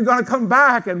said, we're going to come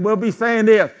back and we'll be saying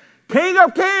this, King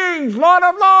of kings, Lord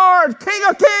of lords, King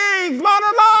of kings, Lord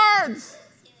of lords.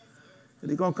 And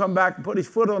he's going to come back and put his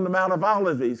foot on the Mount of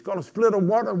Olives. He's going to split a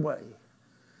waterway.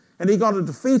 And he's going to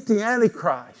defeat the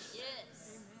Antichrist.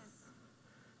 Yes.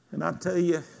 And I tell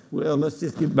you, well, let's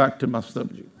just get back to my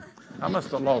subject. I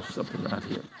must have lost something right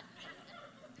here.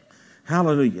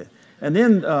 Hallelujah. And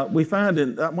then we find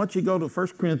in, I want you to go to 1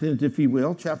 Corinthians, if you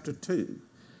will, chapter 2.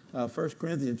 1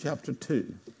 Corinthians chapter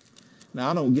 2.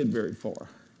 Now, I don't get very far.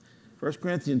 1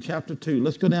 Corinthians chapter 2.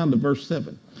 Let's go down to verse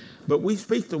 7. But we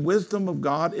speak the wisdom of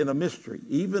God in a mystery,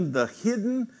 even the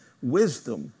hidden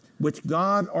wisdom which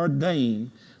God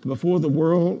ordained before the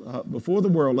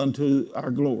world unto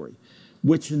our glory,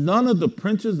 which none of the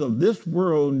princes of this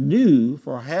world knew,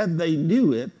 for had they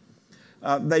knew it,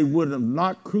 they would have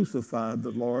not crucified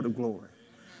the Lord of glory.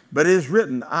 But it is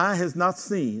written, eye has not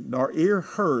seen, nor ear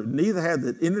heard, neither hath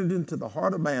it entered into the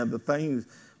heart of man the things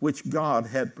which God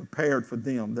had prepared for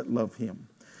them that love him.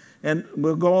 And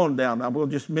we'll go on down. I will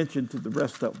just mention to the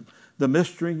rest of them. The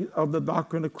mystery of the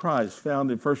doctrine of Christ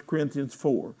found in 1 Corinthians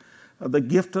 4. The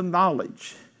gift of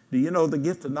knowledge. Do you know the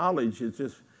gift of knowledge is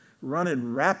just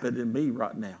running rapid in me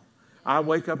right now? I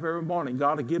wake up every morning.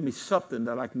 God will give me something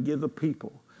that I can give the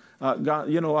people. God,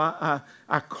 you know, I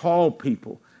call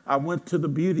people. I went to the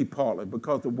beauty parlor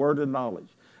because the word of knowledge.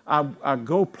 I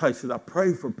go places. I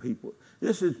pray for people.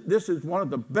 This is one of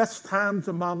the best times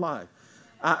of my life.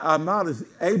 I'm not as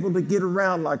able to get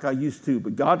around like I used to,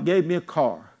 but God gave me a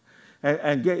car.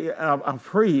 And I'm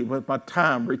free with my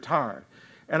time, retired.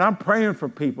 And I'm praying for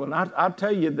people. And I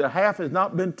tell you, the half has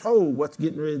not been told what's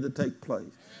getting ready to take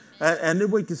place. And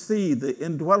then we can see the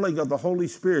indwelling of the Holy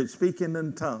Spirit speaking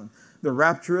in tongues, the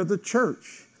rapture of the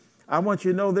church. I want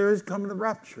you to know there is coming a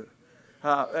rapture.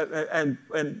 And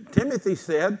Timothy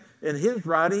said in his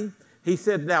writing, he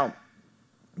said, now,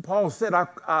 Paul said,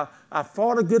 I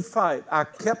fought a good fight. I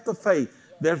kept the faith.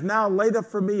 There's now laid up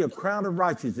for me a crown of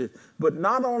righteousness, but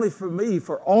not only for me,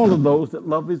 for all of those that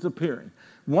love his appearing.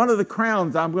 One of the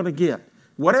crowns I'm going to get,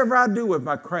 whatever I do with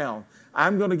my crown,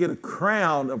 I'm going to get a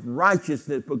crown of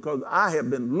righteousness because I have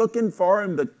been looking for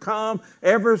him to come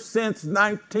ever since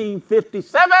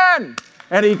 1957,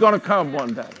 and he's going to come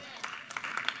one day.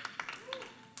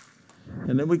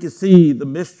 And then we can see the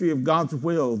mystery of God's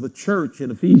will, the church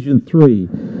in Ephesians 3,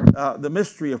 the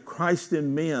mystery of Christ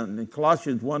in men in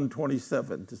Colossians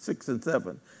 1:27 to 6 and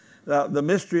 7, the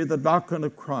mystery of the doctrine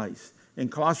of Christ in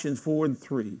Colossians 4 and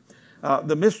 3,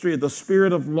 the mystery of the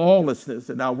spirit of lawlessness.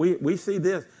 And now we see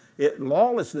this.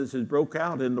 Lawlessness has broke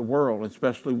out in the world,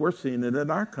 especially we're seeing it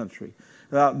in our country.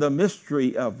 The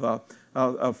mystery of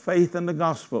faith in the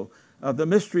gospel, the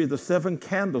mystery of the 7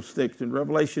 candlesticks in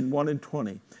Revelation 1 and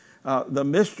 20, the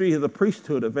mystery of the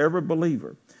priesthood of every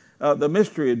believer, the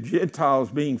mystery of Gentiles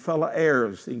being fellow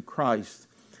heirs in Christ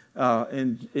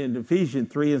in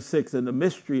Ephesians 3 and 6, and the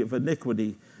mystery of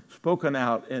iniquity spoken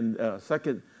out in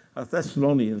 2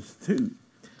 Thessalonians 2.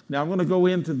 Now I'm going to go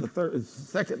into the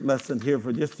second lesson here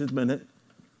for just a minute,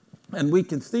 and we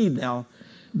can see now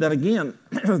that again,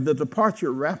 the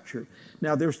departure rapture.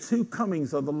 Now there's 2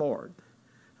 comings of the Lord.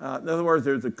 In other words,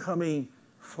 there's a coming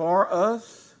for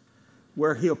us,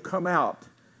 where he'll come out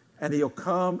and he'll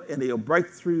come and he'll break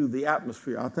through the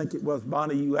atmosphere. I think it was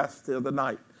Bonnie, you asked the other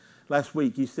night, last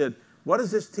week, you said, what is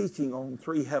this teaching on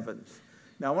 3 heavens?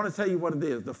 Now I want to tell you what it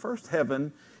is. The first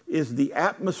heaven is the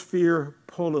atmosphere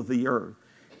pull of the earth,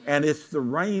 and it's the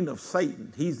reign of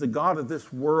Satan. He's the God of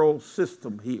this world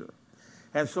system here.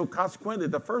 And so consequently,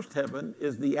 the first heaven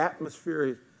is the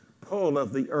atmospheric pull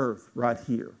of the earth right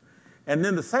here. And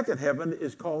then the second heaven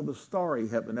is called the starry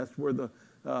heaven. That's where the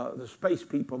space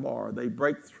people are. They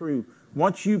break through.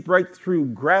 Once you break through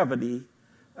gravity,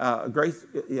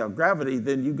 gravity,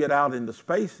 then you get out into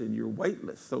space and you're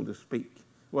weightless, so to speak.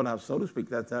 Well, not so to speak,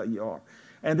 that's how you are.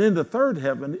 And then the third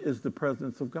heaven is the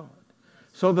presence of God.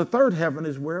 So the third heaven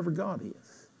is wherever God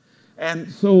is. And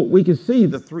so we can see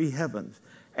the 3 heavens.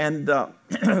 And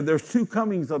there's 2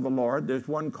 comings of the Lord. There's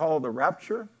one called the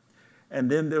rapture, and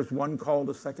then there's one called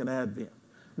the second advent.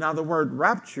 Now, the word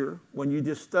rapture, when you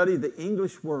just study the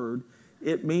English word,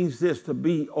 it means this, to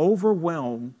be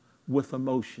overwhelmed with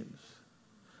emotions.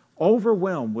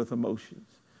 Overwhelmed with emotions.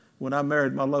 When I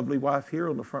married my lovely wife here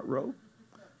on the front row,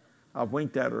 I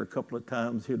winked at her a couple of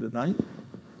times here tonight.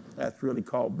 That's really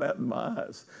called batting my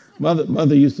eyes.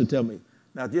 Mother used to tell me,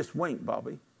 now just wink,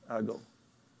 Bobby. I go.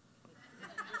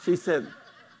 She said,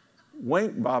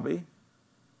 wink, Bobby.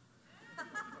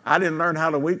 I didn't learn how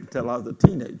to wink until I was a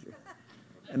teenager.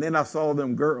 And then I saw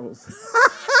them girls.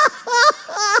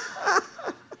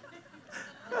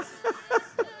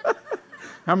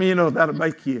 How many of you know that'll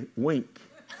make you wink?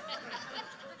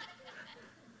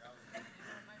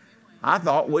 I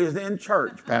thought we was in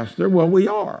church, Pastor. Well, we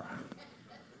are.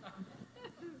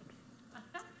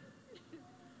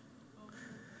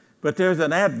 But there's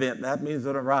an advent. That means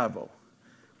an arrival.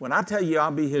 When I tell you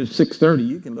I'll be here at 6:30,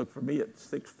 you can look for me at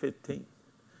 6:15.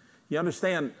 You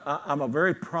understand, I'm a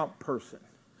very prompt person.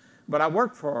 But I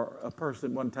worked for a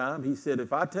person one time. He said,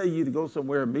 if I tell you to go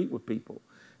somewhere and meet with people,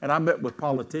 and I met with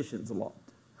politicians a lot.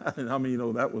 And how many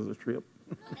know that was a trip?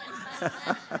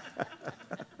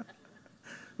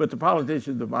 But the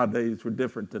politicians of my days were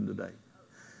different than today.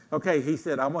 Okay, he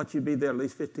said, I want you to be there at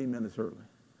least 15 minutes early.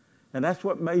 And that's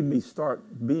what made me start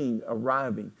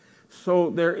arriving. So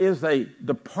there is a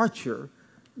departure,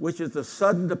 which is a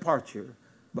sudden departure.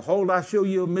 Behold, I show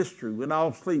you a mystery. When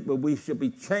all sleep, but we shall be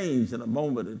changed in a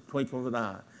moment, in the twinkle of an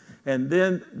eye. And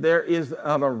then there is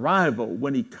an arrival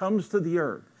when he comes to the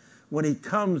earth. When he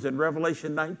comes in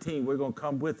Revelation 19, we're going to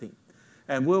come with him.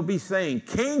 And we'll be saying,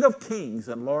 King of kings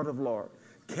and Lord of lords.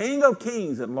 King of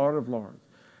kings and Lord of lords.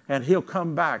 And he'll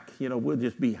come back. You know, we'll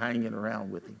just be hanging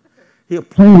around with him. He'll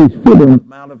place his foot on the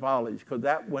Mount of Olives, because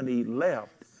that when he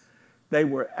left, they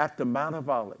were at the Mount of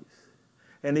Olives.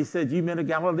 And he said, you men of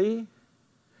Galilee,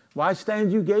 why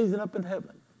stand you gazing up in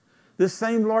heaven? This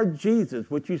same Lord Jesus,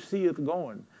 which you see is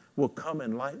going, will come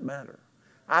in like manner.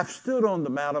 I've stood on the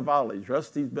Mount of Olives.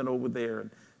 Rusty's been over there.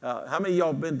 And, how many of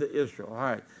y'all been to Israel? All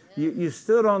right. You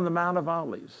stood on the Mount of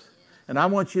Olives. And I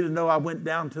want you to know I went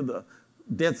down to the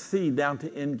Dead Sea, down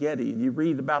to En-Gedi. And you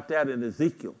read about that in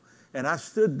Ezekiel. And I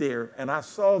stood there and I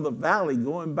saw the valley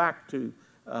going back to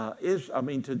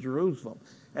to Jerusalem.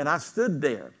 And I stood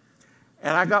there.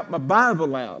 And I got my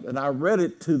Bible out and I read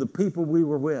it to the people we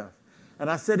were with. And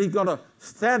I said, he's going to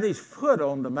stand his foot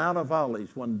on the Mount of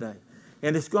Olives one day.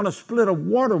 And it's going to split a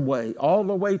waterway all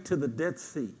the way to the Dead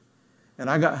Sea. And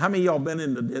how many of y'all been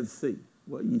in the Dead Sea?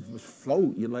 Well, you just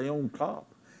float, you lay on top.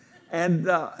 And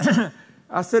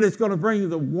I said, it's going to bring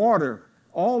the water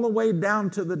all the way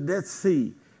down to the Dead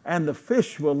Sea. And the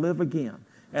fish will live again.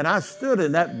 And I stood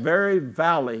in that very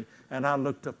valley and I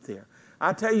looked up there.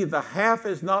 I tell you, the half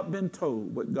has not been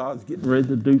told what God's getting ready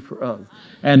to do for us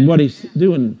and what he's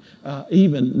doing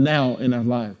even now in our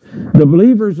life. The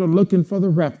believers are looking for the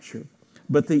rapture,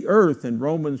 but the earth in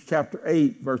Romans chapter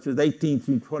 8, verses 18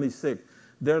 through 26,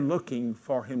 they're looking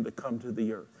for him to come to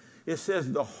the earth. It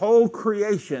says, the whole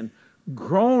creation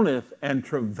groaneth and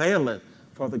travaileth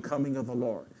for the coming of the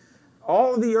Lord.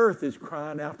 All of the earth is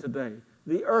crying out today.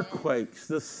 The earthquakes,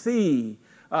 the sea,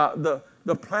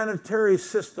 the planetary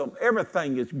system,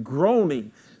 everything is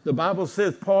groaning. The Bible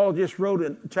says, Paul just wrote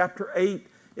in chapter 8,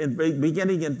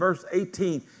 beginning in verse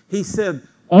 18, he said,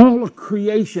 all of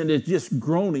creation is just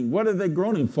groaning. What are they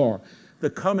groaning for? The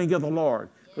coming of the Lord.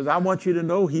 Because I want you to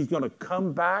know he's going to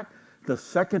come back the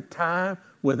second time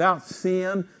without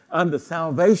sin unto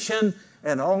salvation.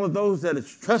 And all of those that has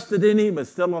trusted in him is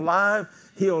still alive.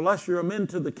 He'll usher them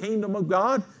into the kingdom of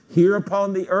God here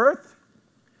upon the earth.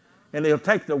 And he'll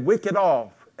take the wicked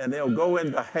off and they'll go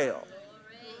into hell.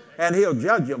 And he'll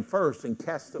judge them first and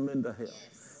cast them into hell.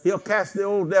 He'll cast the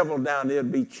old devil down there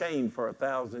and be chained for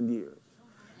 1,000 years.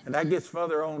 And that gets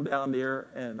further on down there.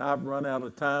 And I've run out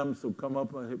of time, so come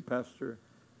up and hit Pastor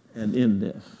and end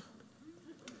this.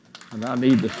 And I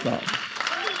need to stop.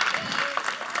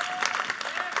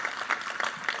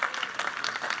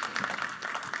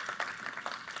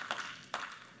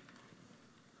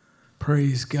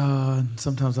 Praise God.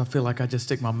 Sometimes I feel like I just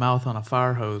stick my mouth on a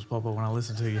fire hose, Papa, when I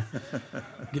listen to you.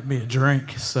 Get me a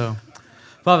drink. So,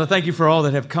 Father, thank you for all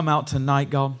that have come out tonight,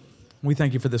 God. We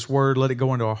thank you for this word. Let it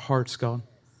go into our hearts, God.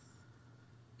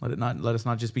 Let us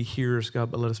not just be hearers, God,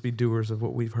 but let us be doers of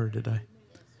what we've heard today.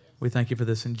 We thank you for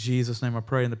this. In Jesus' name I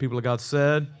pray. And the people of God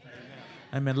said,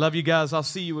 Amen. Love you guys. I'll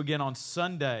see you again on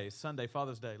Sunday,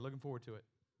 Father's Day. Looking forward to it.